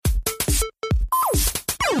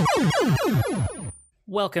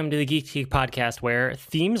Welcome to the Geek Geek podcast, where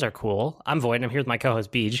themes are cool. I'm Void, and I'm here with my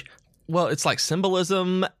co-host Beej. Well, it's like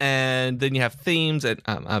symbolism, and then you have themes, and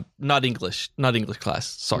not English class.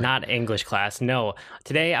 Sorry, Not English class. No.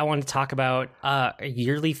 Today I want to talk about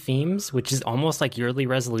yearly themes, which is almost like yearly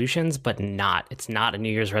resolutions, but not. It's not a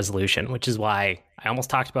New Year's resolution, which is why I almost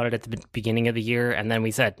talked about it at the beginning of the year, and then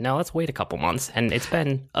we said, no, let's wait a couple months, and it's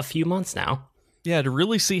been a few months now. Yeah, to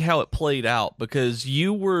really see how it played out, because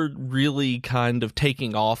you were really kind of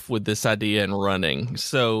taking off with this idea and running.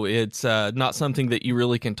 So it's not something that you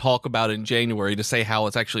really can talk about in January to say how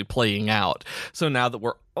it's actually playing out. So now that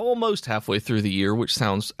we're almost halfway through the year, which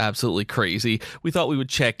sounds absolutely crazy, we thought we would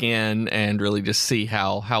check in and really just see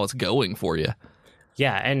how it's going for you.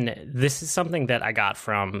 Yeah, and this is something that I got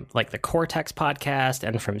from like the Cortex podcast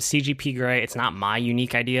and from CGP Grey. It's not my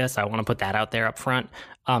unique idea, so I want to put that out there up front.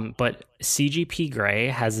 But CGP Grey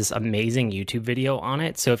has this amazing YouTube video on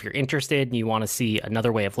it. So if you're interested and you want to see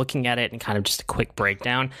another way of looking at it and kind of just a quick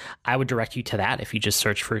breakdown, I would direct you to that. If you just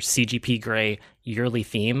search for CGP Grey yearly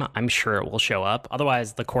theme, I'm sure it will show up.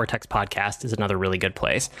 Otherwise, the Cortex podcast is another really good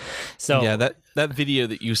place. So yeah, that video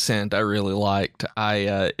that you sent, I really liked.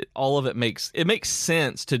 All of it makes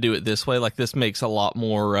sense to do it this way. Like, this makes a lot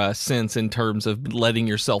more sense in terms of letting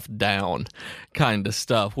yourself down kind of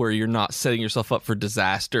stuff, where you're not setting yourself up for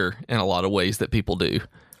disaster in a lot of ways that people do.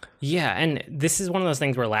 Yeah, and this is one of those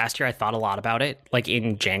things where last year I thought a lot about it, like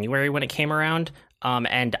in January when it came around.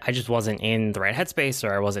 And I just wasn't in the right headspace,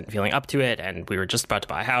 or I wasn't feeling up to it, and we were just about to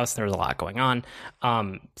buy a house, and there was a lot going on.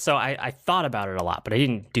 So I thought about it a lot, but I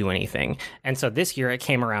didn't do anything. And so this year it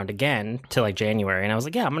came around again to like January, and I was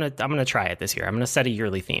like, yeah, I'm gonna try it this year. I'm gonna set a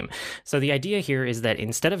yearly theme. So the idea here is that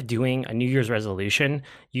instead of doing a New Year's resolution,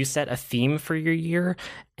 you set a theme for your year.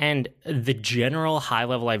 And the general high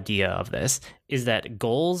level idea of this is that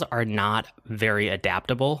goals are not very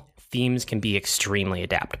adaptable. Themes can be extremely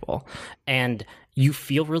adaptable. And you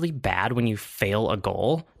feel really bad when you fail a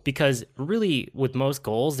goal, because really with most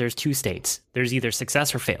goals, there's two states. There's either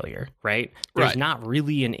success or failure, right? There's not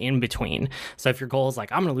really an in-between. So if your goal is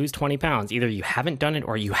like, I'm going to lose 20 pounds, either you haven't done it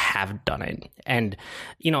or you have done it. And,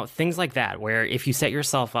 things like that, where if you set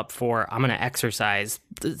yourself up for, I'm going to exercise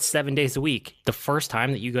 7 days a week, the first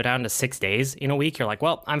time that you go down to 6 days in a week, you're like,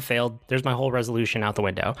 well, I'm failed. There's my whole resolution out the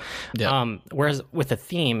window. Yeah. Whereas with a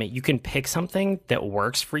theme, you can pick something that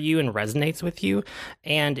works for you and resonates with you,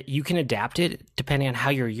 and you can adapt it depending on how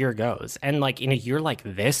your year goes. And like in a year like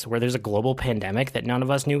this, where there's a global pandemic that none of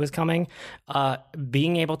us knew was coming,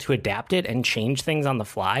 being able to adapt it and change things on the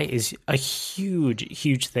fly is a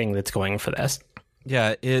huge thing that's going for this.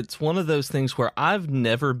 Yeah, it's one of those things where I've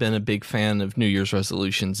never been a big fan of New Year's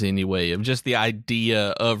resolutions anyway, of just the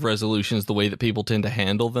idea of resolutions, the way that people tend to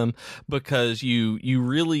handle them, because you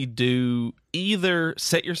really do either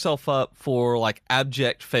set yourself up for like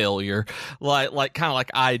abject failure, like kind of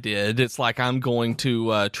like I did. It's like, I'm going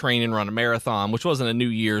to train and run a marathon, which wasn't a New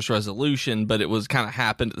Year's resolution, but it was kind of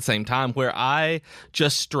happened at the same time, where I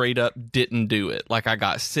just straight up didn't do it. Like, I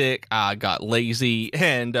got sick, I got lazy,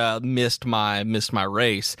 and missed my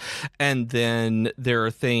race. And then there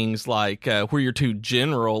are things like where you're too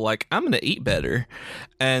general, like, I'm going to eat better,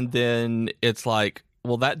 and then it's like,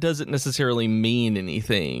 well, that doesn't necessarily mean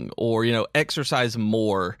anything, or, exercise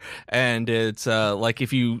more. And it's like,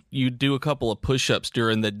 if you do a couple of push-ups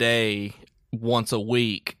during the day once a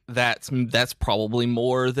week, that's probably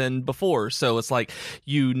more than before. So it's like,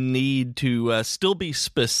 you need to still be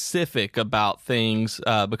specific about things,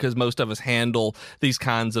 because most of us handle these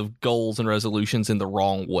kinds of goals and resolutions in the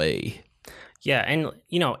wrong way. Yeah, and,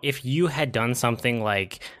 if you had done something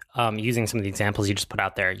like, using some of the examples you just put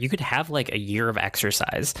out there, you could have like a year of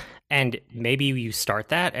exercise, and maybe you start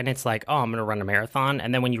that and it's like, oh, I'm going to run a marathon.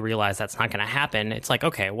 And then when you realize that's not going to happen, it's like,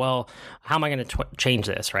 okay, well, how am I going to change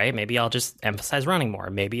this, right? Maybe I'll just emphasize running more.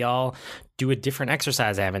 Maybe I'll do a different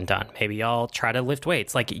exercise I haven't done. Maybe I'll try to lift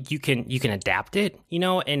weights. Like, you can adapt it,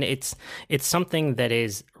 and it's something that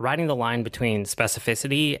is riding the line between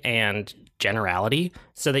specificity and generality,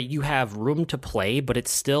 so that you have room to play, but it's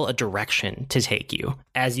still a direction to take you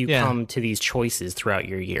as you come to these choices throughout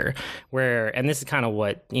your year. And this is kind of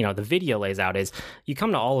what, the video lays out, is you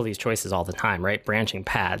come to all of these choices all the time, right? Branching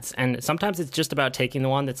paths. And sometimes it's just about taking the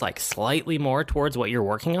one that's like slightly more towards what you're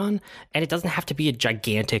working on, and it doesn't have to be a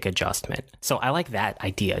gigantic adjustment. So I like that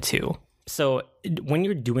idea too. So when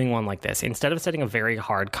you're doing one like this, instead of setting a very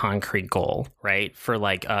hard concrete goal, right, for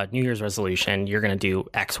like a New Year's resolution, you're going to do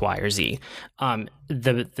X, Y, or Z.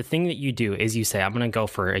 The thing that you do is you say, I'm going to go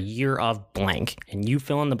for a year of blank, and you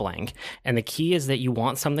fill in the blank. And the key is that you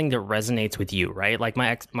want something that resonates with you, right? Like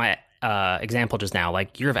my example just now,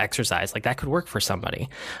 like year of exercise, like that could work for somebody.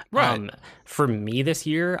 Right. For me this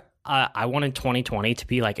year, I wanted 2020 to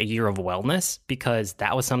be like a year of wellness because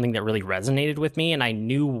that was something that really resonated with me and I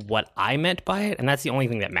knew what I meant by it. And that's the only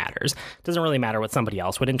thing that matters. It doesn't really matter what somebody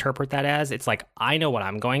else would interpret that as. It's like, I know what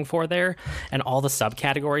I'm going for there, and all the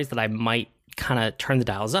subcategories that I might kind of turn the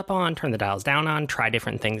dials up on, turn the dials down on, try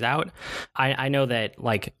different things out. I know that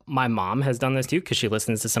like my mom has done this too because she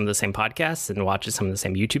listens to some of the same podcasts and watches some of the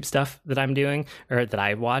same YouTube stuff that I'm doing or that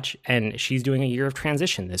I watch, and she's doing a year of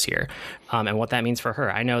transition this year, and what that means for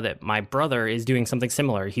her. I know that my brother is doing something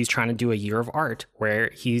similar. He's trying to do a year of art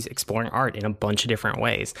where he's exploring art in a bunch of different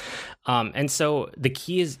ways, and so the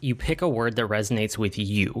key is you pick a word that resonates with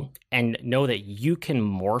you and know that you can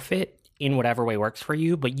morph it in whatever way works for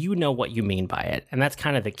you, but you know what you mean by it. And that's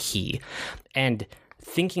kind of the key. And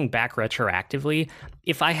thinking back retroactively,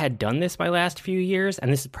 if I had done this my last few years,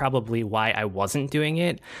 and this is probably why I wasn't doing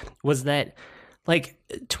it, was that like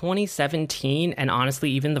 2017 and honestly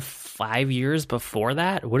even the 5 years before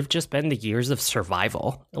that would have just been the years of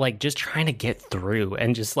survival, like just trying to get through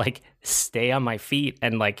and just like stay on my feet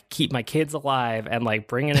and like keep my kids alive and like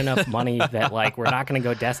bring in enough money that like we're not going to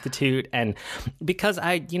go destitute. And because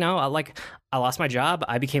I lost my job,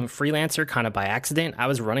 I became a freelancer kind of by accident. I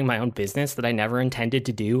was running my own business that I never intended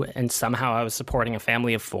to do, and somehow I was supporting a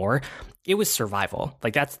family of 4. It was survival.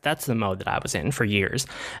 Like that's the mode that I was in for years.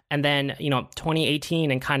 And then, 2018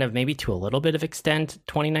 and kind of maybe to a little bit of extent,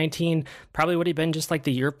 2019 probably would have been just like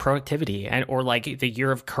the year of productivity or like the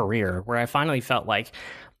year of career, where I finally felt like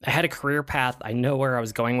I had a career path. I know where I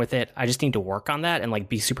was going with it. I just need to work on that and like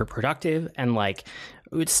be super productive and like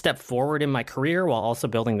step forward in my career while also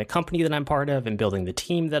building the company that I'm part of and building the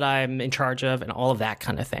team that I'm in charge of and all of that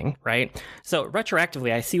kind of thing. Right. So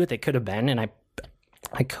retroactively, I see what they could have been, and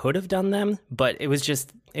I could have done them, but it was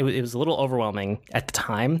just, it was a little overwhelming at the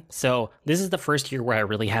time. So this is the first year where I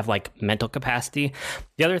really have like mental capacity.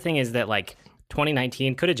 The other thing is that like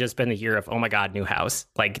 2019 could have just been the year of, oh my God, new house.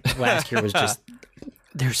 Like last year was just,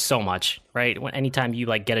 there's so much, right? Anytime you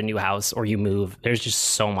like get a new house or you move, there's just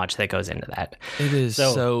so much that goes into that. It is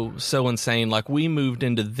so insane. Like we moved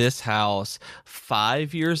into this house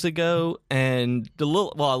 5 years ago, and a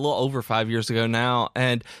little over 5 years ago now,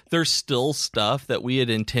 and there's still stuff that we had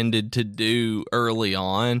intended to do early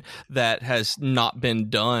on that has not been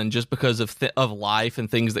done just because of life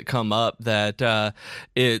and things that come up. That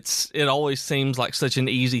it always seems like such an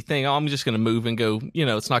easy thing. Oh, I'm just going to move and go.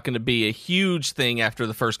 It's not going to be a huge thing after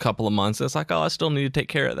the first couple of months. It's like, oh, I still need to take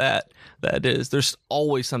care of that. There's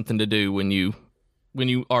always something to do when you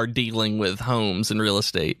are dealing with homes and real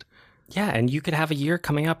estate. Yeah, and you could have a year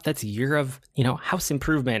coming up that's a year of, house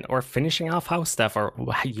improvement or finishing off house stuff, or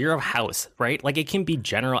a year of house, right? Like it can be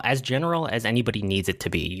general as anybody needs it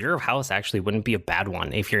to be. Year of house actually wouldn't be a bad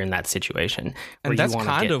one if you're in that situation. And that's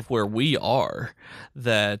kind of where we are,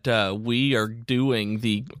 that we are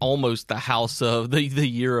doing almost the house of the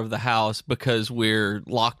year of the house because we're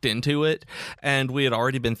locked into it. And we had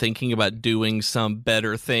already been thinking about doing some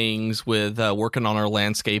better things with working on our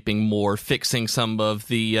landscaping more, fixing some of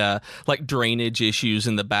the like drainage issues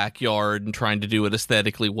in the backyard and trying to do it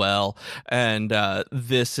aesthetically well. And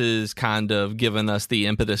this is kind of given us the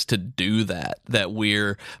impetus to do that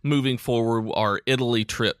we're moving forward. Our Italy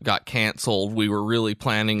trip got canceled. We were really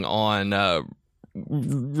planning on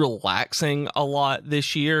relaxing a lot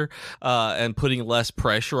this year and putting less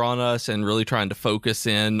pressure on us and really trying to focus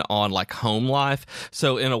in on like home life.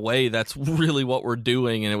 So in a way, that's really what we're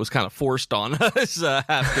doing, and it was kind of forced on us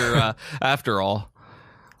after all.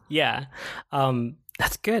 Yeah.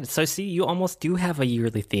 That's good. So see, you almost do have a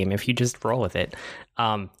yearly theme if you just roll with it.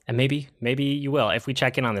 And maybe you will if we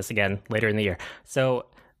check in on this again later in the year. So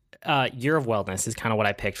year of wellness is kind of what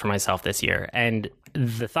I picked for myself this year. And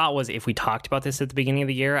the thought was if we talked about this at the beginning of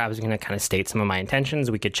the year, I was going to kind of state some of my intentions.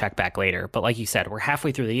 We could check back later. But like you said, we're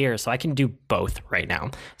halfway through the year, so I can do both right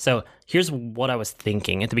now. So here's what I was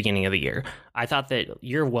thinking at the beginning of the year. I thought that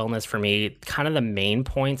year of wellness for me, kind of the main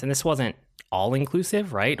points, and this wasn't all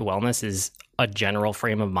inclusive, right? Wellness is a general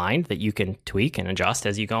frame of mind that you can tweak and adjust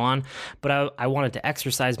as you go on. But I wanted to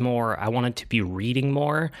exercise more. I wanted to be reading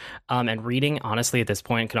more. And reading, honestly, at this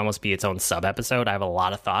point, can almost be its own sub-episode. I have a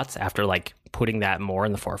lot of thoughts after like putting that more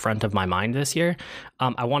in the forefront of my mind this year.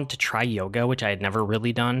 I wanted to try yoga, which I had never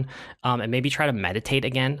really done, and maybe try to meditate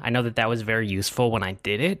again. I know that was very useful when I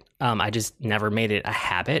did it. I just never made it a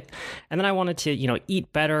habit. And then I wanted to,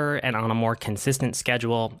 eat better and on a more consistent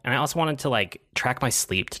schedule. And I also wanted to like track my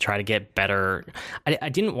sleep to try to get better. I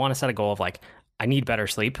didn't want to set a goal of like, I need better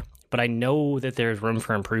sleep, but I know that there's room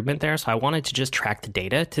for improvement there. So I wanted to just track the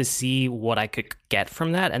data to see what I could get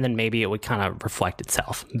from that. And then maybe it would kind of reflect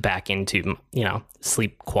itself back into,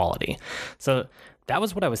 sleep quality. So that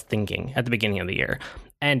was what I was thinking at the beginning of the year.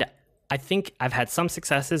 And I think I've had some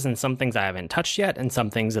successes and some things I haven't touched yet and some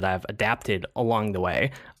things that I've adapted along the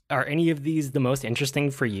way. Are any of these the most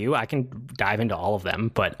interesting for you? I can dive into all of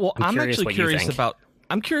them, but I'm curious what you think.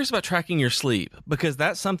 I'm curious about tracking your sleep, because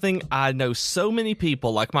that's something I know so many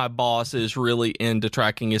people, like my boss is really into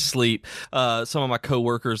tracking his sleep. Some of my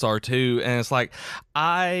coworkers are too. And it's like,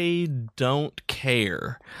 I don't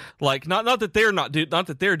care. Like, not that they're not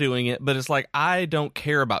that they're doing it, but it's like, I don't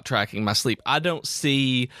care about tracking my sleep. I don't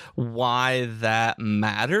see why that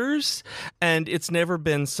matters. And it's never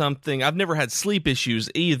been something, I've never had sleep issues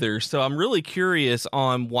either. So I'm really curious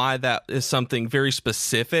on why that is something very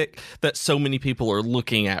specific that so many people are looking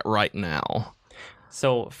at right now.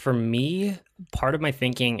 So for me, part of my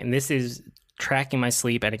thinking, and this is tracking my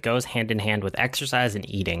sleep, and it goes hand in hand with exercise and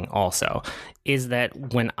eating also, is that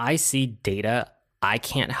when I see data, I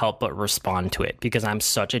can't help but respond to it because I'm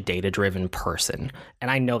such a data-driven person. And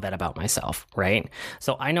I know that about myself, right?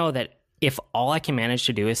 So I know that if all I can manage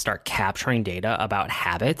to do is start capturing data about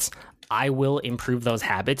habits, I will improve those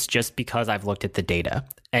habits just because I've looked at the data.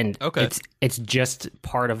 And it's just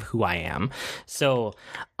part of who I am. So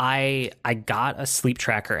I got a sleep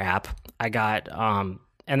tracker app. I got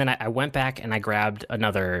and then I went back and I grabbed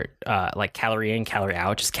another like calorie in, calorie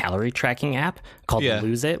out, just calorie tracking app called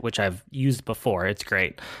Lose It, which I've used before. It's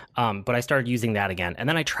great. But I started using that again. And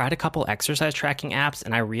then I tried a couple exercise tracking apps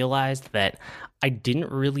and I realized that I didn't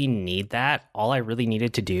really need that. All I really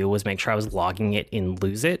needed to do was make sure I was logging it in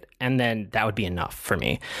Lose It, and then that would be enough for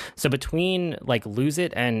me. So between like Lose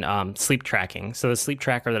It and sleep tracking, so the sleep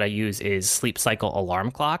tracker that I use is Sleep Cycle Alarm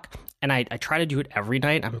Clock, and I try to do it every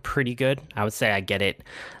night. I'm pretty good. I would say I get it.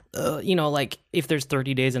 Like if there's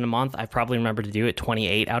 30 days in a month, I probably remember to do it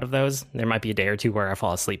 28 out of those. There might be a day or two where I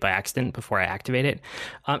fall asleep by accident before I activate it.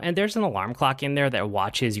 And there's an alarm clock in there that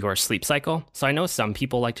watches your sleep cycle. So I know some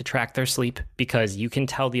people like to track their sleep because you can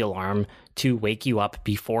tell the alarm to wake you up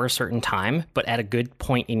before a certain time, but at a good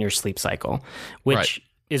point in your sleep cycle, which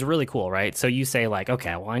is really cool, right? So you say like,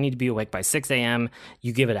 okay, well, I need to be awake by 6 a.m.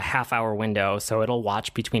 You give it a half-hour window, so it'll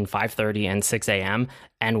watch between 5:30 and 6 a.m.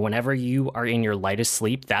 And whenever you are in your lightest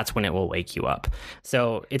sleep, that's when it will wake you up.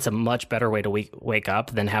 So it's a much better way to wake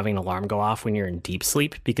up than having an alarm go off when you're in deep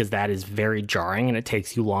sleep, because that is very jarring and it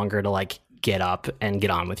takes you longer to like get up and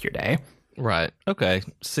get on with your day. Right. Okay.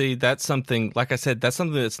 See, that's something, like I said, that's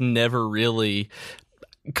something that's never really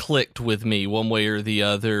clicked with me one way or the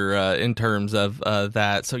other in terms of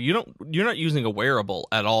that. So you're not using a wearable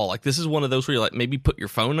at all. Like this is one of those where you like maybe put your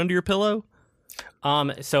phone under your pillow.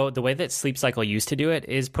 So the way that Sleep Cycle used to do it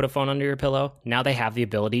is put a phone under your pillow. Now they have the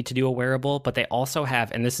ability to do a wearable, but they also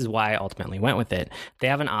have, and this is why I ultimately went with it, they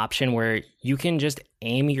have an option where you can just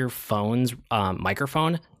aim your phone's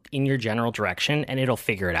microphone in your general direction and it'll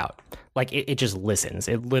figure it out. Like it just listens.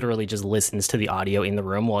 It literally just listens to the audio in the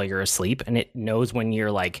room while you're asleep, and it knows when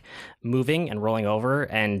you're like moving and rolling over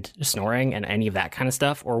and snoring and any of that kind of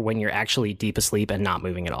stuff, or when you're actually deep asleep and not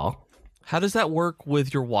moving at all. How does that work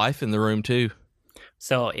with your wife in the room too?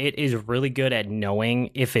 So it is really good at knowing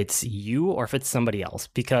if it's you or if it's somebody else,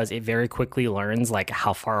 because it very quickly learns like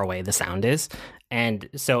how far away the sound is. And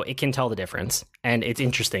so it can tell the difference. And it's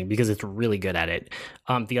interesting because it's really good at it.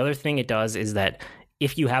 The other thing it does is that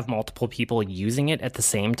if you have multiple people using it at the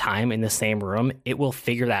same time in the same room, it will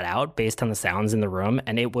figure that out based on the sounds in the room,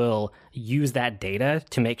 and it will use that data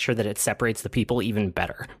to make sure that it separates the people even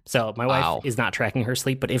better. So my wife is not tracking her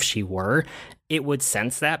sleep, but if she were, it would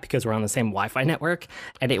sense that because we're on the same Wi-Fi network,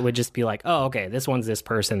 and it would just be like, oh, okay, this one's this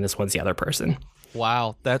person, this one's the other person.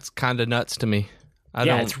 Wow, that's kind of nuts to me. I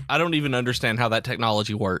don't even understand how that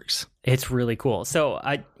technology works. It's really cool. So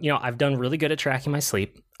I've done really good at tracking my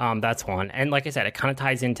sleep. That's one. And like I said, it kind of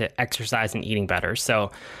ties into exercise and eating better.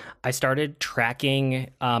 So I started tracking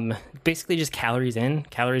basically just calories in,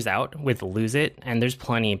 calories out with Lose It. And there's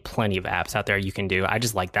plenty of apps out there you can do. I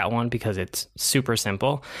just like that one because it's super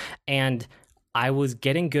simple. And I was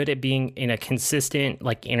getting good at being in a consistent,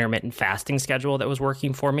 like intermittent fasting schedule that was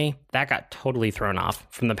working for me. That got totally thrown off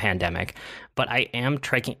from the pandemic. But I am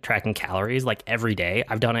tracking calories like every day.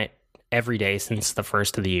 I've done it every day since the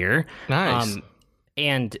first of the year. Nice.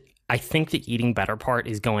 And I think the eating better part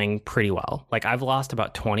is going pretty well. Like I've lost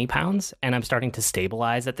about 20 pounds and I'm starting to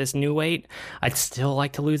stabilize at this new weight. I'd still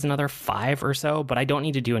like to lose another 5 or so, but I don't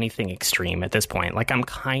need to do anything extreme at this point. Like I'm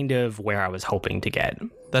kind of where I was hoping to get.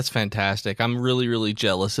 That's fantastic. I'm really, really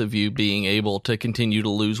jealous of you being able to continue to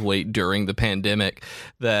lose weight during the pandemic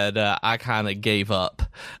that I kind of gave up.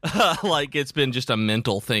 Like, it's been just a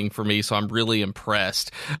mental thing for me, so I'm really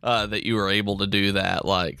impressed that you were able to do that.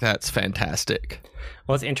 Like, that's fantastic.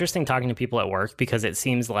 Well, it's interesting talking to people at work because it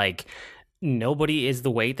seems like nobody is the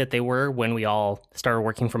weight that they were when we all started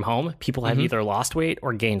working from home. People have either lost weight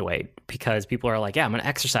or gained weight because people are like, yeah, I'm going to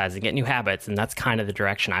exercise and get new habits. And that's kind of the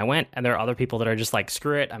direction I went. And there are other people that are just like,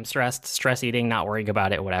 screw it. I'm stress eating, not worrying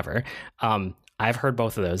about it, whatever. I've heard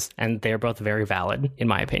both of those, and they're both very valid, in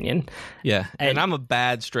my opinion. Yeah, and I'm a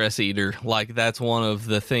bad stress eater. Like, that's one of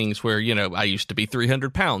the things where, I used to be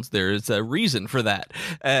 300 pounds. There's a reason for that.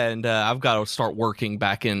 And I've got to start working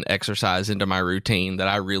back in exercise into my routine that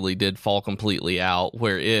I really did fall completely out,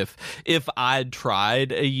 where if I'd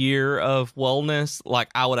tried a year of wellness, like,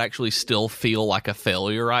 I would actually still feel like a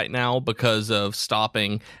failure right now because of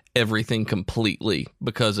stopping everything completely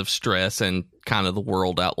because of stress and kind of the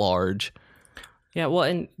world at large. Yeah, well,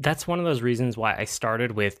 and that's one of those reasons why I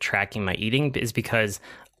started with tracking my eating, is because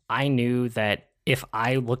I knew that if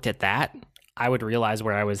I looked at that, I would realize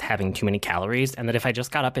where I was having too many calories, and that if I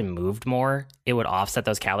just got up and moved more, it would offset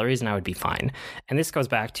those calories and I would be fine. And this goes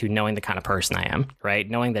back to knowing the kind of person I am, right?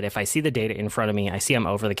 Knowing that if I see the data in front of me, I see I'm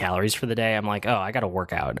over the calories for the day, I'm like, oh, I got to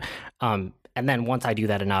work out. And then once I do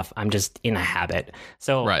that enough, I'm just in a habit.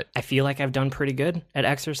 So right. I feel like I've done pretty good at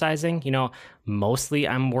exercising. Mostly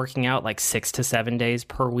I'm working out like 6 to 7 days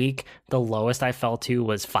per week. The lowest I fell to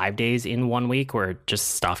was 5 days in 1 week where just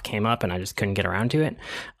stuff came up and I just couldn't get around to it.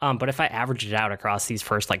 But if I average it out across these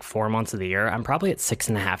first like 4 months of the year, I'm probably at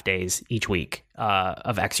 6.5 days each week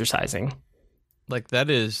of exercising. Like, that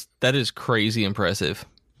is crazy impressive.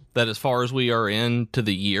 That as far as we are into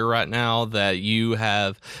the year right now, that you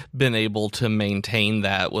have been able to maintain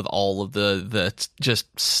that with all of the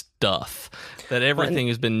just stuff. That everything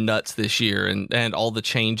has been nuts this year, and all the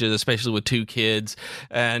changes, especially with 2 kids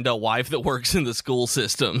and a wife that works in the school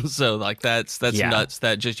system. So like that's nuts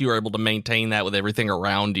that just you were able to maintain that with everything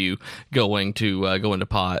around you going to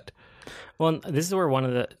pot. Well, this is where one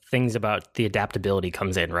of the things about the adaptability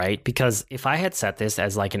comes in, right? Because if I had set this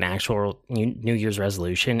as like an actual New Year's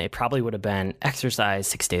resolution, it probably would have been exercise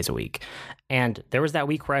 6 days a week. And there was that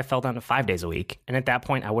week where I fell down to 5 days a week. And at that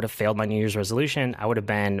point, I would have failed my New Year's resolution. I would have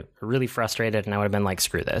been really frustrated and I would have been like,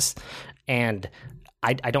 screw this. And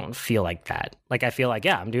I don't feel like that. Like, I feel like,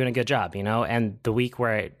 yeah, I'm doing a good job, And the week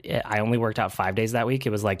where I only worked out 5 days that week, it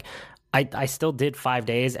was like, I still did 5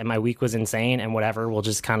 days and my week was insane, and whatever, we'll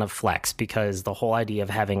just kind of flex, because the whole idea of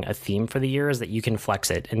having a theme for the year is that you can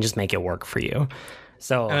flex it and just make it work for you.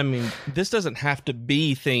 So, I mean, this doesn't have to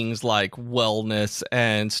be things like wellness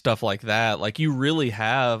and stuff like that. Like, you really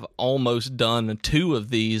have almost done 2 of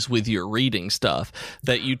these with your reading stuff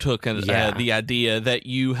that you took the idea that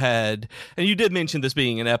you had, and you did mention this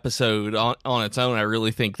being an episode on its own. I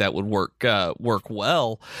really think that would work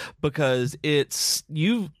well, because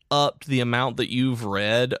you've upped the amount that you've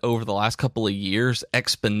read over the last couple of years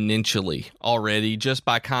exponentially already, just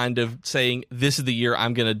by kind of saying, this is the year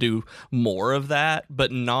I'm going to do more of that,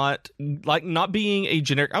 but not being a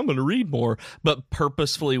generic, I'm going to read more, but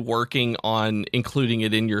purposefully working on including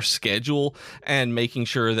it in your schedule and making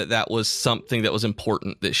sure that was something that was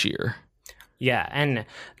important this year. Yeah, and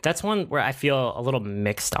that's one where I feel a little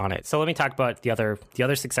mixed on it. So let me talk about the other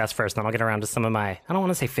success first, and then I'll get around to some of my, I don't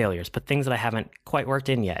want to say failures, but things that I haven't quite worked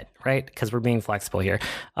in yet, right? Because we're being flexible here.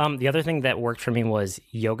 The other thing that worked for me was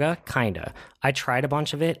yoga, kinda. I tried a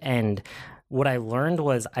bunch of it, and what I learned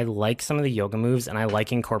was I like some of the yoga moves and I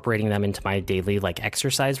like incorporating them into my daily like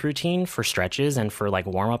exercise routine for stretches and for like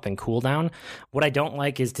warm up and cool down. What I don't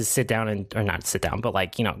like is to sit down or not sit down, but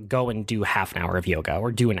like, go and do half an hour of yoga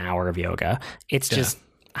or do an hour of yoga. It's just,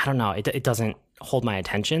 I don't know. It doesn't hold my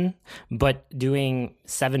attention, but doing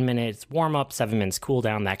 7 minutes warm up, 7 minutes cool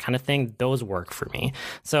down, that kind of thing, those work for me.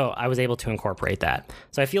 So I was able to incorporate that.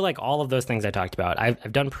 So I feel like all of those things I talked about,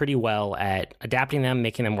 I've done pretty well at adapting them,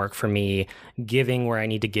 making them work for me, giving where I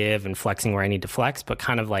need to give and flexing where I need to flex, but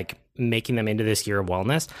kind of like making them into this year of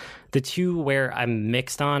wellness. The 2 where I'm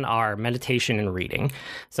mixed on are meditation and reading.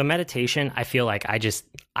 So meditation, I feel like I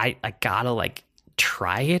gotta like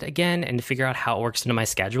try it again and figure out how it works into my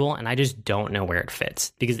schedule, and I just don't know where it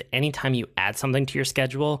fits, because anytime you add something to your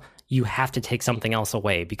schedule, you have to take something else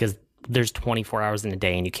away, because there's 24 hours in a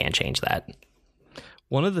day and you can't change that.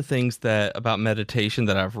 One of the things that about meditation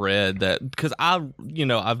that I've read that, because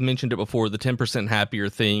I've mentioned it before, the 10% happier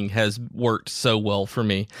thing has worked so well for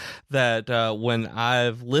me that when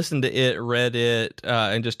I've listened to it, read it,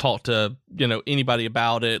 and just talked to, anybody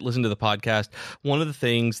about it, listened to the podcast, one of the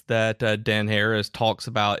things that Dan Harris talks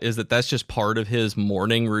about is that that's just part of his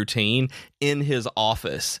morning routine in his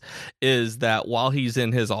office, is that while he's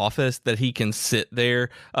in his office that he can sit there,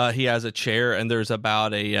 he has a chair and there's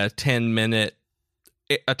about a 10-minute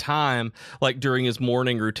a time, like during his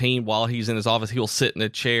morning routine while he's in his office, he'll sit in a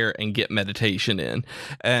chair and get meditation in.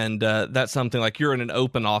 And that's something, like, you're in an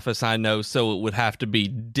open office, I know, so it would have to be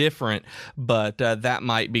different, but that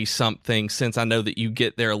might be something, since I know that you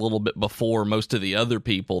get there a little bit before most of the other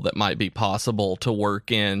people, that might be possible to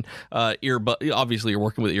work in earbud. Obviously you're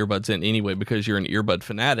working with earbuds in anyway because you're an earbud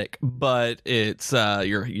fanatic, but it's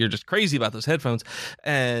you're just crazy about those headphones,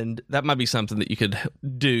 and that might be something that you could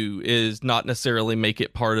do, is not necessarily make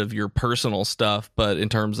it part of your personal stuff, but in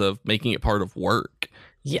terms of making it part of work.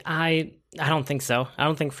 Yeah, I don't think so. I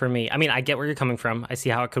don't think for me. I mean, I get where you're coming from. I see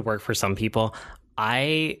how it could work for some people.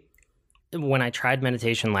 When I tried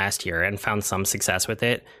meditation last year and found some success with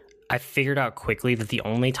it, I figured out quickly that the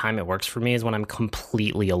only time it works for me is when I'm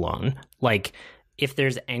completely alone. Like, if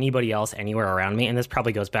there's anybody else anywhere around me, and this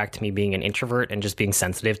probably goes back to me being an introvert and just being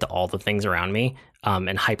sensitive to all the things around me,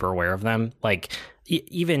 and hyper aware of them. Like,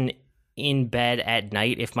 even in bed at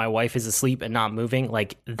night, if my wife is asleep and not moving,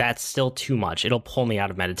 like, that's still too much. It'll pull me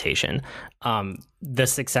out of meditation. The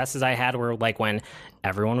successes I had were like when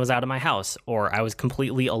everyone was out of my house, or I was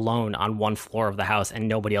completely alone on one floor of the house and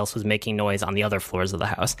nobody else was making noise on the other floors of the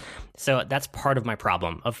house. So that's part of my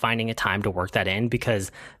problem of finding a time to work that in,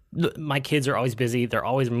 because my kids are always busy. They're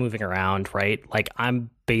always moving around, right? Like, I'm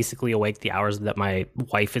basically awake the hours that my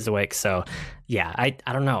wife is awake. So yeah, I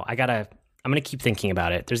don't know. I'm going to keep thinking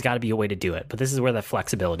about it. There's got to be a way to do it, but this is where the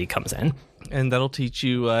flexibility comes in. And that'll teach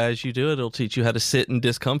you, as you do it, it'll teach you how to sit in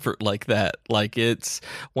discomfort like that. Like, it's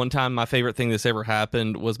one time, my favorite thing that's ever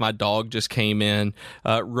happened was my dog just came in,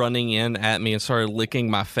 running in at me and started licking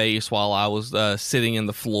my face while I was sitting in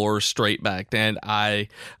the floor straight back. And I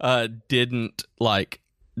didn't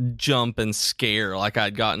jump and scare. Like,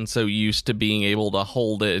 I'd gotten so used to being able to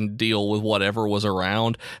hold it and deal with whatever was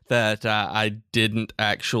around that I didn't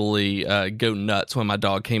actually go nuts when my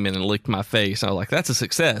dog came in and licked my face. I was like, that's a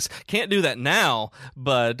success. Can't do that now,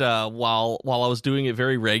 but while I was doing it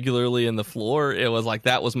very regularly in the floor, it was like,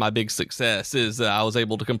 that was my big success, is I was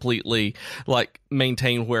able to completely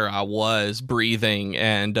maintain where I was breathing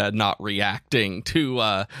and not reacting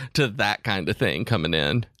to that kind of thing coming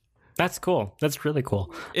in. That's cool. That's really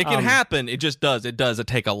cool. It can happen. It just does. It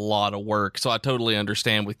take a lot of work. So I totally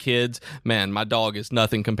understand with kids. Man, my dog is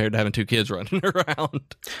nothing compared to having two kids running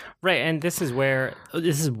around. Right. And this is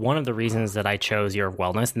one of the reasons that I chose Year of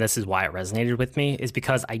Wellness, and this is why it resonated with me, is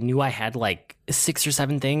because I knew I had 6 or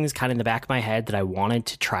 7 things kind of in the back of my head that I wanted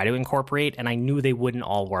to try to incorporate, and I knew they wouldn't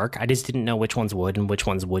all work. I just didn't know which ones would and which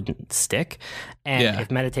ones wouldn't stick. And if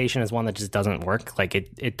meditation is one that just doesn't work,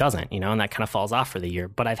 it doesn't, and that kind of falls off for the year.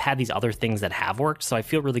 But I've had these other things that have worked, so I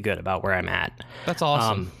feel really good about where I'm at. That's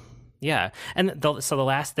awesome. Yeah. And so the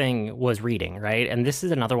last thing was reading, right? And this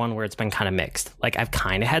is another one where it's been kind of mixed. I've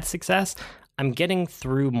kind of had success. I'm getting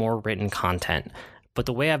through more written content, but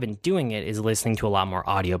the way I've been doing it is listening to a lot more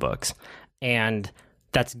audiobooks. And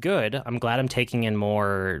that's good. I'm glad I'm taking in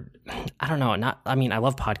more, I don't know, I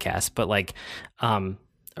love podcasts, but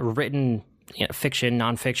written fiction,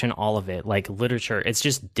 nonfiction, all of it, literature, it's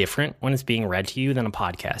just different when it's being read to you than a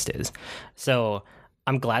podcast is. So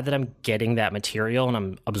I'm glad that I'm getting that material and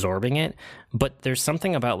I'm absorbing it, but there's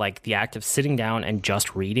something about the act of sitting down and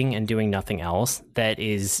just reading and doing nothing else that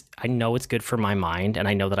is, I know it's good for my mind and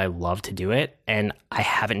I know that I love to do it, and I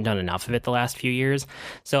haven't done enough of it the last few years.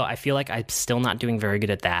 So I feel like I'm still not doing very good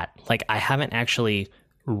at that. I haven't actually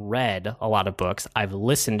read a lot of books. I've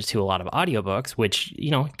listened to a lot of audiobooks, which,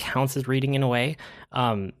 counts as reading in a way.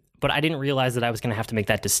 But I didn't realize that I was going to have to make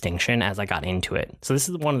that distinction as I got into it. So this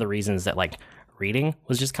is one of the reasons that reading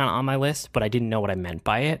was just kind of on my list, but I didn't know what I meant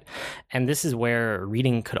by it. And this is where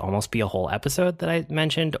reading could almost be a whole episode that I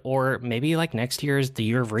mentioned, or maybe next year is the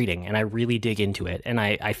year of reading and I really dig into it and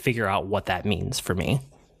I figure out what that means for me.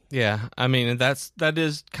 Yeah. I mean, that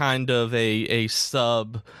is kind of a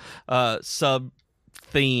sub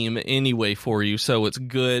theme anyway for you. So it's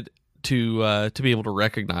good to be able to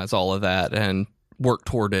recognize all of that and work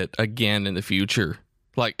toward it again in the future.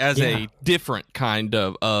 A different kind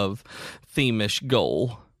of theme-ish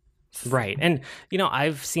goal. Right. And,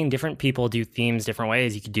 I've seen different people do themes different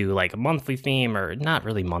ways. You could do like a monthly theme, or not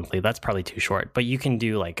really monthly. That's probably too short. But you can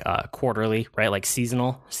do like quarterly, right? Like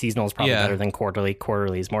seasonal. Seasonal is probably better than quarterly.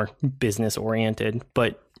 Quarterly is more business oriented.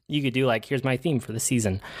 But you could do like, here's my theme for the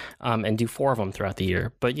season, and do 4 of them throughout the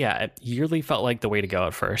year. But yeah, yearly felt like the way to go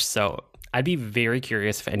at first. So I'd be very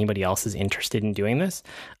curious if anybody else is interested in doing this,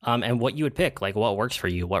 and what you would pick, like what works for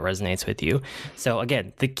you, what resonates with you. So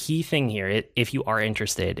again, the key thing here, if you are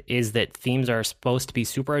interested, is that themes are supposed to be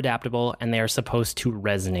super adaptable and they are supposed to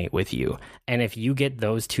resonate with you. And if you get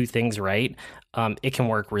those 2 things right, it can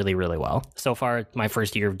work really, really well. So far, my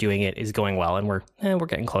first year of doing it is going well, and we're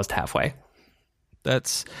getting close to halfway.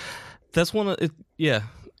 That's one of it. Yeah.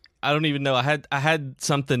 I don't even know. I had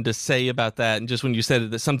something to say about that, and just when you said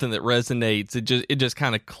it, that's something that resonates. It just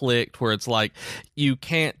kind of clicked, where it's like you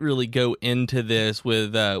can't really go into this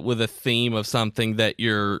with a theme of something that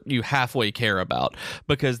you halfway care about,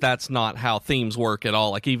 because that's not how themes work at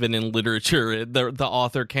all. Like even in literature, the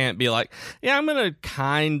author can't be like, yeah, I'm gonna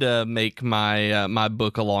kind of make my my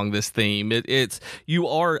book along this theme. It's you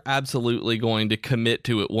are absolutely going to commit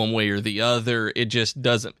to it one way or the other. It just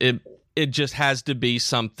doesn't. It just has to be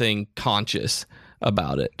something conscious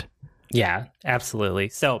about it. Yeah, absolutely.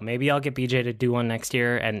 So maybe I'll get BJ to do one next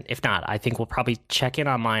year. And if not, I think we'll probably check in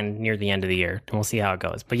on mine near the end of the year, and we'll see how it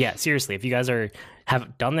goes. But yeah, seriously, if you guys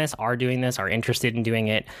have done this, are doing this, are interested in doing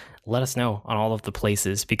it, let us know on all of the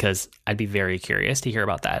places, because I'd be very curious to hear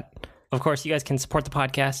about that. Of course, you guys can support the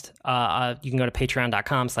podcast. You can go to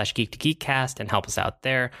patreon.com/geek2geekcast and help us out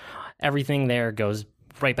there. Everything there goes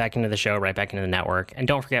right back into the show, right back into the network. And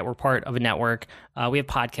don't forget, we're part of a network. We have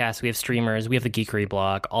podcasts, we have streamers, we have the Geekery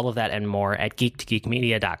blog, all of that and more at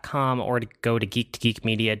geek2geekmedia.com, or to go to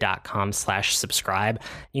geek2geekmedia.com/subscribe.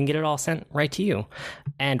 You can get it all sent right to you.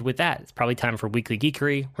 And with that, it's probably time for Weekly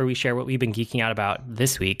Geekery, where we share what we've been geeking out about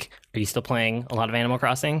this week. Are you still playing a lot of Animal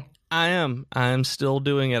Crossing? I am still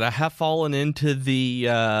doing it. I have fallen into the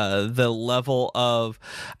level of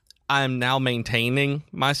I'm now maintaining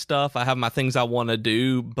my stuff. I have my things I want to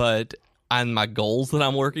do, and my goals that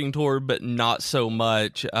I'm working toward, but not so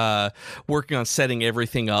much working on setting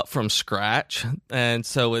everything up from scratch. And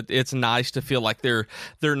so it's nice to feel like they're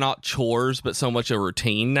not chores, but so much a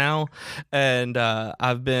routine now. And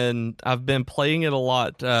I've been playing it a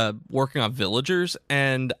lot, working on villagers.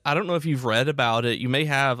 And I don't know if you've read about it. You may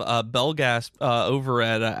have Belgas over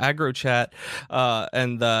at AgroChat,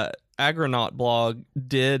 and the Agronaut blog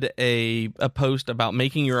did a post about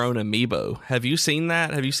making your own amiibo. Have you seen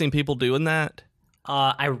that? Have you seen people doing that?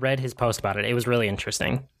 I read his post about it. It was really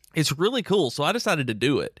interesting. It's really cool. So I decided to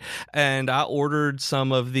do it, and I ordered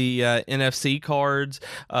some of the NFC cards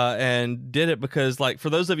and did it because, like, for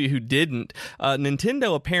those of you who didn't,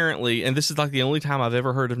 Nintendo apparently, and this is like the only time I've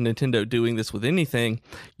ever heard of Nintendo doing this with anything,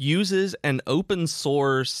 uses an open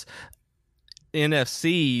source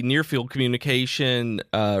NFC, near field communication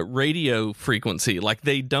radio frequency. Like,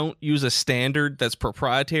 they don't use a standard that's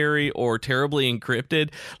proprietary or terribly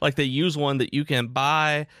encrypted. Like, they use one that you can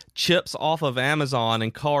buy chips off of Amazon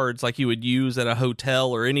and cards like you would use at a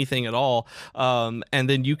hotel or anything at all, and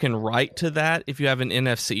then you can write to that if you have an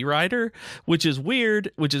NFC writer, which is weird,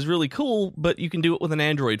 which is really cool, but you can do it with an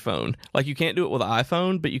Android phone. Like, you can't do it with an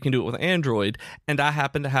iPhone, but you can do it with Android. And I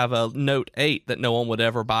happen to have a Note 8 that no one would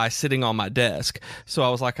ever buy sitting on my desk. So I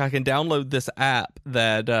was like, I can download this app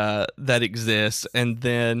that exists, and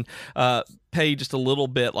then pay just a little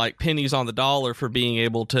bit, like pennies on the dollar, for being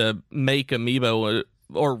able to make amiibo,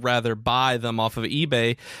 or rather buy them off of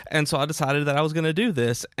eBay. And so I decided that I was going to do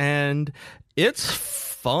this, and it's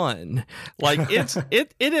fun. Like,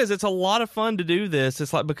 it is. It's a lot of fun to do this.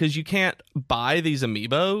 It's like, because you can't buy these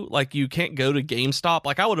amiibo. Like, you can't go to GameStop.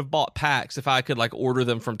 Like, I would have bought packs if I could, like, order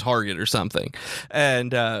them from Target or something,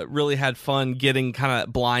 and really had fun getting kind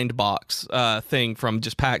of blind box thing from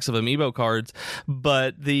just packs of amiibo cards.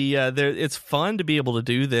 But it's fun to be able to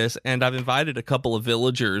do this, and I've invited a couple of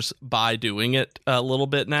villagers by doing it a little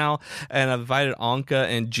bit now, and I've invited Anka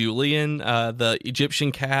and Julian, the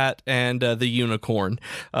Egyptian cat, and the unicorn,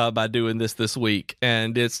 by doing this week.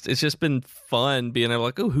 And it's just been fun being able,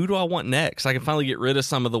 like, oh, who do I want next? I can finally get rid of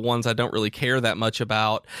some of the ones I don't really care that much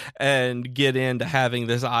about, and get into having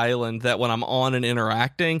this island that when I'm on and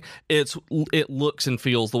interacting, it looks and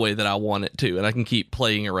feels the way that I want it to, and I can keep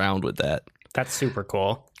playing around with that. That's super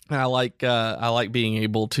cool. I like being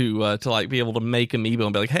able to like be able to make amiibo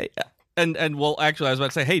and be like, hey. And well, actually, I was about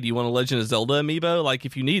to say, hey, do you want a Legend of Zelda amiibo? Like,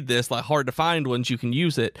 if you need this, like, hard to find ones, you can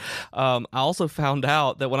use it. I also found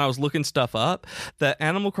out that when I was looking stuff up, that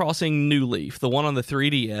Animal Crossing New Leaf, the one on the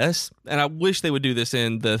 3DS, and I wish they would do this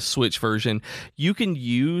in the Switch version, you can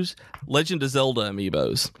use Legend of Zelda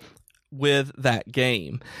amiibos. with that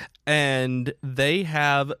game. And they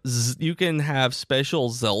have, you can have special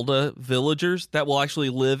Zelda villagers that will actually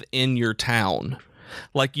live in your town.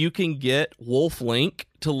 Like you can get Wolf Link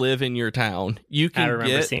to live in your town. I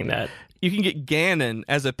remember seeing that. You can get Ganon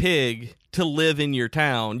as a pig to live in your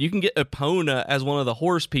town. You can get Epona as one of the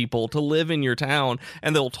horse people to live in your town,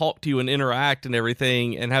 and they'll talk to you and interact and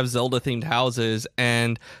everything and have Zelda-themed houses.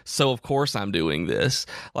 And so, of course, I'm doing this.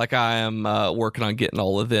 Like, I am working on getting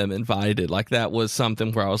all of them invited. Like, that was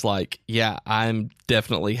something where I was like, yeah, I'm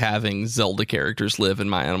definitely having Zelda characters live in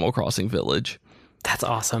my Animal Crossing village. That's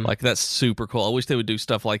awesome. Like, that's super cool. I wish they would do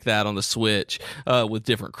stuff like that on the Switch with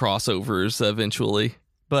different crossovers eventually.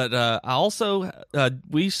 But I also,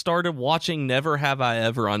 we started watching Never Have I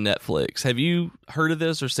Ever on Netflix. Have you heard of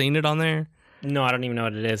this or seen it on there? No, I don't even know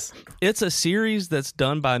what it is. It's a series that's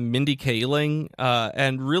done by Mindy Kaling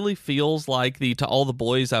and really feels like the To All the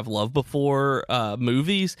Boys I've Loved Before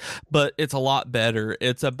movies, but it's a lot better.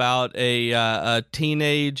 It's about a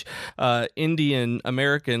teenage Indian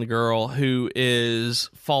American girl who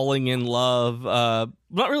is falling in love.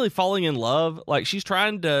 Not really falling in love. Like, she's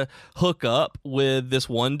trying to hook up with this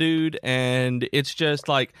one dude, and it's just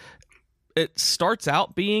like, it starts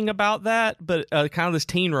out being about that, but kind of this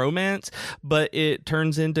teen romance, but it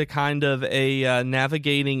turns into kind of a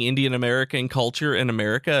navigating Indian American culture in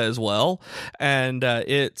America as well. And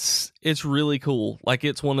it's really cool. Like,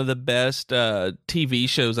 it's one of the best TV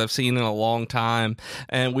shows I've seen in a long time.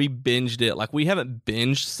 And we binged it. Like, we haven't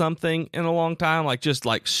binged something in a long time, like just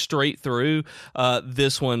like straight through.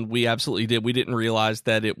 This one we absolutely did. We didn't realize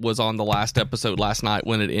that it was on the last episode last night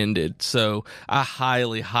when it ended. So I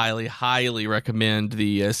highly recommend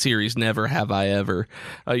the series Never Have I Ever.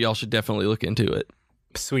 Y'all should definitely look into it.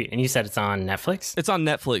 Sweet. And you said it's on Netflix? It's on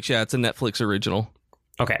Netflix. Yeah, it's a Netflix original.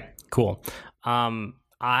 Okay, cool.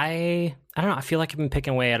 I don't know. I feel like I've been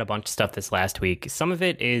picking away at a bunch of stuff this last week. Some of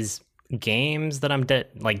it is games that I'm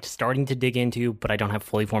starting to dig into, but I don't have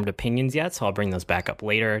fully formed opinions yet, so I'll bring those back up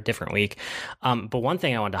later, a different week. But one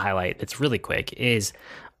thing I wanted to highlight that's really quick is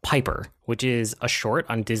Piper, which is a short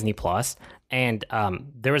on Disney Plus. And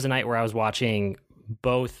there was a night where I was watching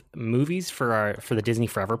both movies for the Disney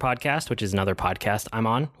Forever podcast, which is another podcast I'm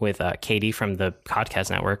on with Katie from the Podcast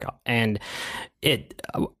Network. And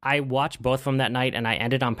I watched both of them that night, and I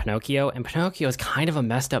ended on Pinocchio. And Pinocchio is kind of a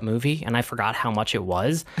messed up movie, and I forgot how much it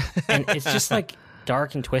was. And it's just like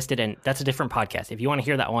dark and twisted, and that's a different podcast. If you want to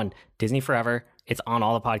hear that one, Disney Forever, it's on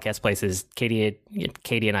all the podcast places. Katie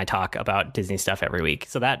and I talk about Disney stuff every week,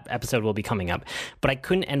 so that episode will be coming up. But I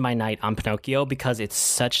couldn't end my night on Pinocchio because it's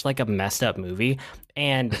such like a messed up movie,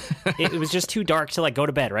 and it was just too dark to like go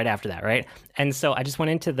to bed right after that, right? And so I just went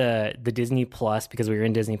into the Disney Plus because we were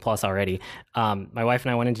in Disney Plus already. My wife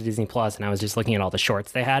and I went into Disney Plus, and I was just looking at all the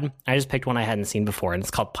shorts they had. I just picked one I hadn't seen before, and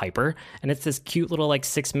it's called Piper, and it's this cute little like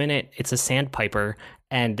 6-minute. It's a sandpiper,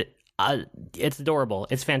 and it's adorable.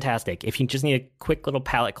 It's fantastic. If you just need a quick little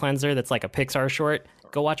palate cleanser that's like a Pixar short,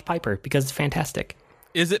 go watch Piper because it's fantastic.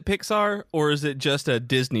 Is it Pixar or is it just a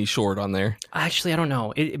Disney short on there? Actually, I don't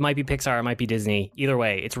know. It might be Pixar. It might be Disney. Either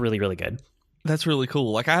way, it's really, really good. That's really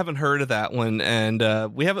cool. Like, I haven't heard of that one,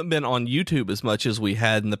 and we haven't been on YouTube as much as we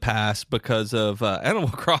had in the past because of Animal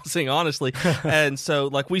Crossing, honestly. And so,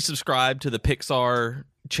 like, we subscribe to the Pixar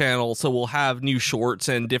channel, so we'll have new shorts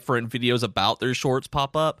and different videos about their shorts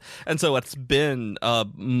pop up. And so it's been a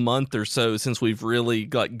month or so since we've really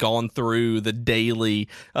like gone through the daily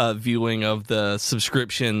viewing of the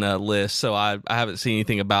subscription list. So I haven't seen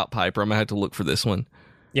anything about Piper. I'm gonna have to look for this one.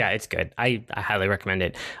 Yeah, it's good. I highly recommend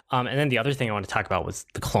it. And then the other thing I want to talk about was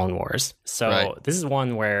the Clone Wars. So This is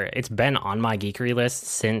one where it's been on my geekery list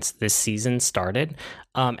since this season started.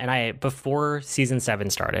 And before season 7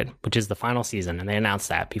 started, which is the final season, and they announced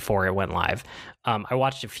that before it went live. I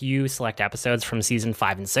watched a few select episodes from season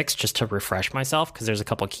 5 and 6 just to refresh myself because there's a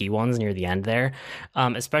couple key ones near the end there,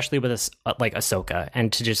 especially with like Ahsoka,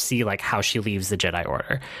 and to just see like how she leaves the Jedi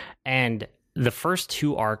Order. And the first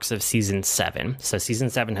 2 arcs of season 7, so season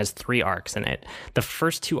 7 has 3 arcs in it. The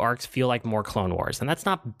first 2 arcs feel like more Clone Wars, and that's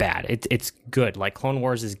not bad. It's good. Like, Clone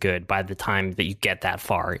Wars is good by the time that you get that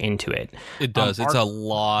far into it. It does. It's a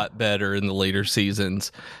lot better in the later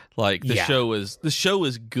seasons. Like, the show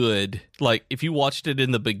is good. Like, if you watched it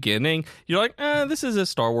in the beginning, you're like, this is a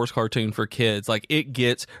Star Wars cartoon for kids. Like, it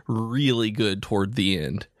gets really good toward the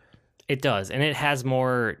end. It does, and it has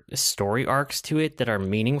more story arcs to it that are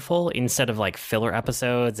meaningful instead of like filler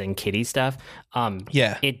episodes and kiddie stuff.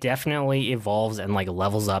 It definitely evolves and like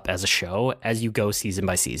levels up as a show as you go season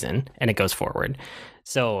by season, and it goes forward.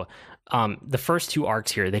 So the first two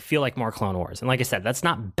arcs here, they feel like more Clone Wars. And like I said, that's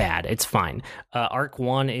not bad. It's fine. Arc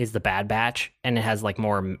 1 is the Bad Batch, and it has like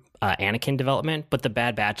more Anakin development, but the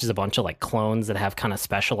Bad Batch is a bunch of like clones that have kind of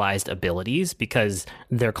specialized abilities because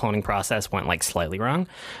their cloning process went like slightly wrong.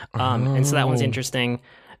 And so that one's interesting.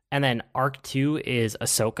 And then Arc 2 is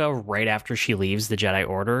Ahsoka right after she leaves the Jedi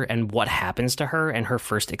Order and what happens to her and her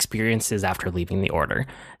first experiences after leaving the Order.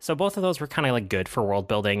 So both of those were kind of like good for world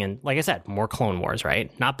building. And like I said, more Clone Wars,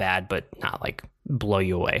 right? Not bad, but not like blow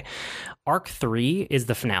you away. Arc 3 is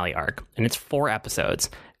the finale arc, and it's 4 episodes,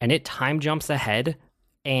 and it time jumps ahead,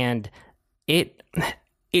 and it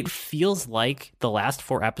feels like the last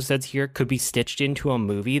 4 episodes here could be stitched into a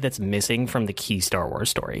movie that's missing from the key Star Wars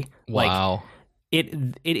story. Wow. Like,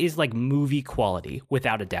 it is like movie quality,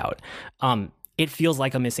 without a doubt. It feels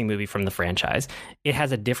like a missing movie from the franchise. It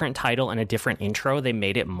has a different title and a different intro. They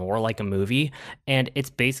made it more like a movie, and it's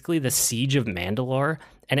basically the Siege of Mandalore,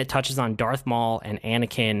 and it touches on Darth Maul and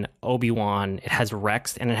Anakin, Obi-Wan. It has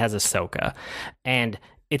Rex, and it has Ahsoka. And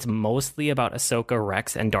it's mostly about Ahsoka,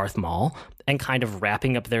 Rex, and Darth Maul, and kind of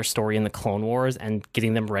wrapping up their story in the Clone Wars and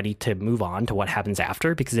getting them ready to move on to what happens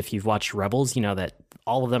after. Because if you've watched Rebels, you know that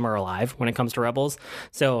all of them are alive when it comes to Rebels.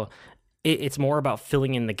 So it's more about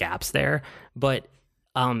filling in the gaps there. But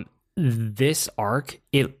this arc,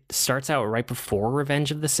 it starts out right before Revenge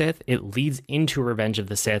of the Sith. It leads into Revenge of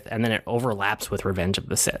the Sith, and then it overlaps with Revenge of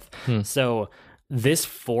the Sith. So this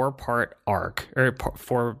 4-part arc, or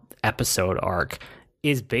 4-episode arc,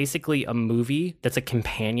 is basically a movie that's a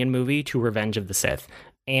companion movie to Revenge of the Sith.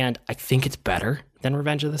 And I think it's better than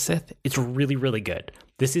Revenge of the Sith. It's really, really good.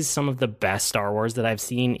 This is some of the best Star Wars that I've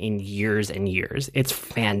seen in years and years. It's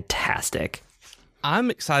fantastic.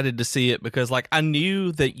 I'm excited to see it because, like, I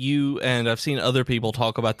knew that you and I've seen other people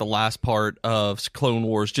talk about the last part of Clone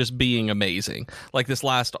Wars just being amazing. Like, this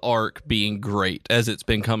last arc being great as it's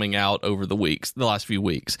been coming out over the last few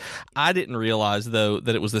weeks. I didn't realize, though,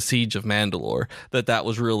 that it was the Siege of Mandalore, that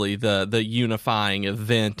was really the unifying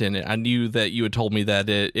event in it. I knew that you had told me that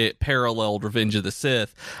it paralleled Revenge of the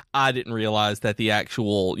Sith. I didn't realize that the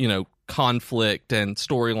actual, conflict and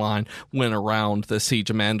storyline went around the Siege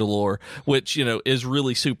of Mandalore, which is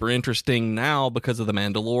really super interesting now because of the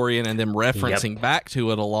Mandalorian and them referencing back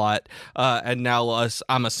to it a lot, and now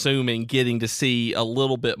I'm assuming getting to see a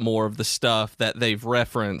little bit more of the stuff that they've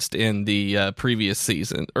referenced in the previous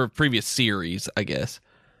season or previous series, I guess.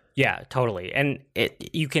 Yeah, totally. And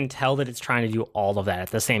you can tell that it's trying to do all of that at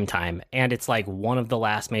the same time. And it's like one of the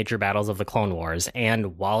last major battles of the Clone Wars.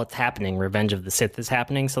 And while it's happening, Revenge of the Sith is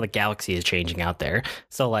happening. So the galaxy is changing out there.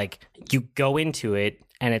 So like you go into it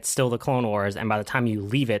and it's still the Clone Wars. And by the time you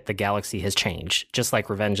leave it, the galaxy has changed, just like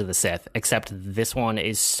Revenge of the Sith. Except this one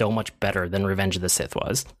is so much better than Revenge of the Sith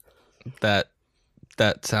was.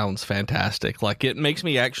 That sounds fantastic. Like, it makes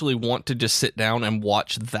me actually want to just sit down and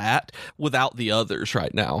watch that without the others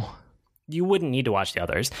right now. You wouldn't need to watch the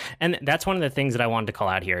others. And that's one of the things that I wanted to call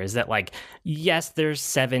out here is that, like, yes, there's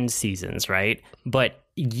 7 seasons, right? But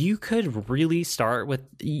you could really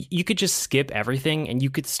you could just skip everything and you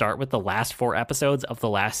could start with the last 4 episodes of the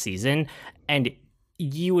last season and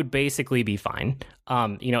you would basically be fine.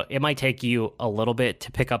 It might take you a little bit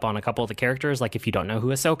to pick up on a couple of the characters, like if you don't know who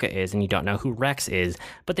Ahsoka is and you don't know who Rex is,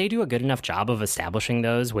 but they do a good enough job of establishing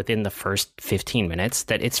those within the first 15 minutes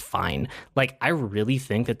that it's fine. Like, I really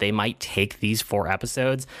think that they might take these 4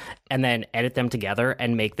 episodes and then edit them together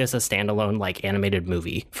and make this a standalone, like, animated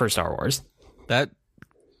movie for Star Wars. That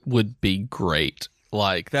would be great.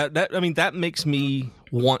 Like, that makes me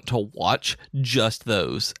want to watch just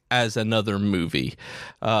those as another movie,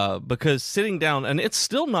 because sitting down, and it's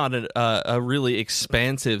still not a really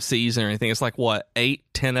expansive season or anything. It's like, what,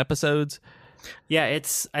 8-10 episodes? Yeah,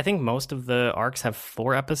 I think most of the arcs have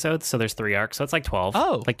 4 episodes, so there's 3 arcs, so it's like 12.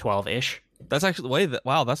 Oh. Like 12-ish. That's actually the way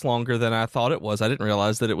wow, that's longer than I thought it was. I didn't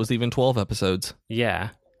realize that it was even 12 episodes.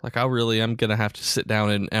 Yeah. Like, I really am going to have to sit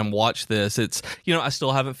down and watch this. It's, I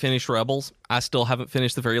still haven't finished Rebels. I still haven't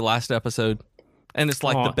finished the very last episode. And it's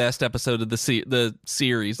like the best episode of the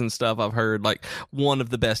series and stuff I've heard. Like, one of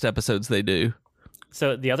the best episodes they do.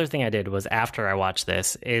 So the other thing I did was after I watched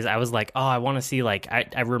this is I was like, oh, I want to see, like,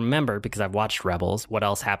 I remember because I've watched Rebels, what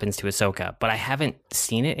else happens to Ahsoka. But I haven't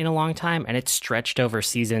seen it in a long time. And it's stretched over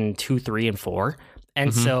season 2, 3, and 4.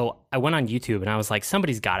 And so I went on YouTube and I was like,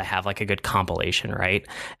 somebody's got to have like a good compilation, right?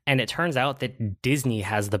 And it turns out that Disney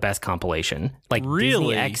has the best compilation. Like,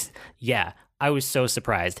 really? Yeah, I was so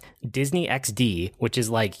surprised. Disney XD, which is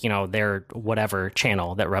like, their whatever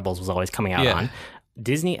channel that Rebels was always coming out on.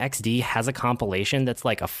 Disney XD has a compilation that's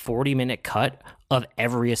like a 40-minute cut of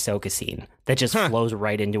every Ahsoka scene that just flows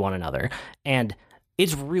right into one another. And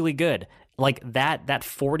It's really good. Like that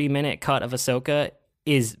 40-minute cut of Ahsoka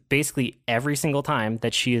is basically every single time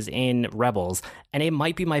that she is in Rebels, and it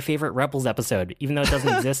might be my favorite Rebels episode, even though it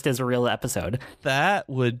doesn't exist as a real episode. That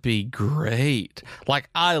would be great. Like,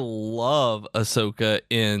 I love Ahsoka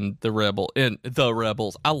in the Rebels.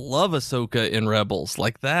 I love Ahsoka in Rebels.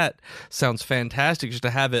 Like, that sounds fantastic just to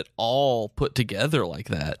have it all put together like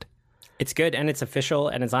that. It's good, and it's official,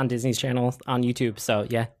 and it's on Disney's channel on YouTube. So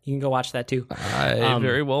yeah, you can go watch that too. I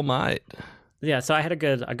very well might. Yeah, so I had a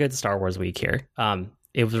good Star Wars week here.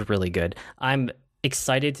 It was really good. I'm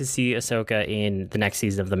excited to see Ahsoka in the next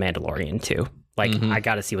season of The Mandalorian too. Like, I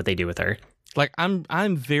got to see what they do with her. Like,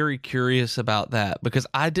 I'm very curious about that because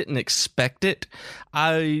I didn't expect it.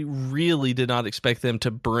 I really did not expect them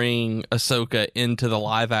to bring Ahsoka into the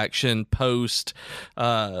live action post.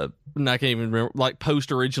 I can't even remember, like,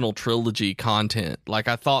 post original trilogy content. Like,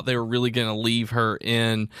 I thought they were really going to leave her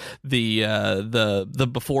in the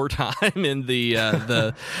before time in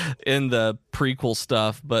the in the prequel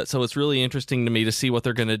stuff. But so it's really interesting to me to see what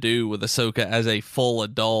they're going to do with Ahsoka as a full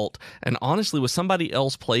adult, and honestly with somebody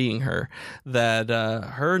else playing her. That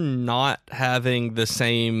her not having the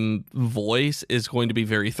same voice is going to be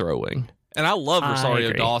very throwing. And I love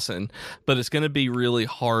Rosario Dawson, but it's going to be really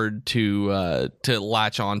hard to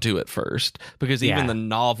latch onto at first because even the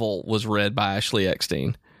novel was read by Ashley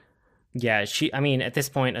Eckstein. Yeah, at this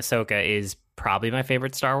point, Ahsoka is probably my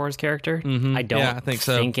favorite Star Wars character. I don't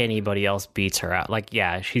think anybody else beats her out. Like,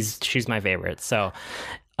 yeah, she's my favorite. So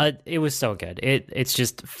it was so good. It's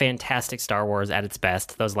just fantastic Star Wars at its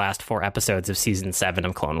best. Those last 4 episodes of season 7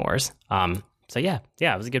 of Clone Wars. So yeah,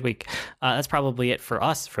 it was a good week. That's probably it for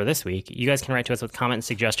us for this week. You guys can write to us with comments,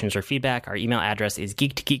 suggestions, or feedback. Our email address is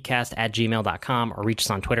geek2geekcast@gmail.com, or reach us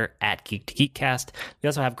on Twitter @geek2geekcast. We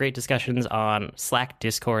also have great discussions on Slack,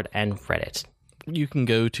 Discord, and Reddit. You can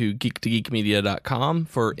go to geek2geekmedia.com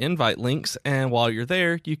for invite links, and while you're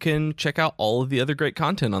there, you can check out all of the other great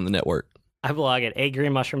content on the network. I blog at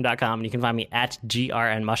agreenmushroom.com, and you can find me at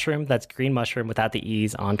grnmushroom. That's green mushroom without the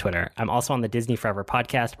E's on Twitter. I'm also on the Disney Forever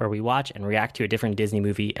podcast, where we watch and react to a different Disney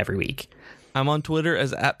movie every week. I'm on Twitter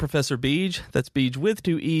as @ProfessorBeej. That's Beej with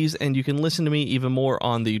 2 E's, and you can listen to me even more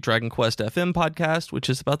on the Dragon Quest FM podcast, which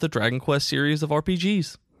is about the Dragon Quest series of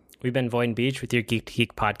RPGs. We've been Void and Beej with your Geek to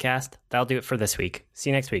Geek podcast. That'll do it for this week. See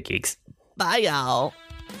you next week, geeks. Bye, y'all.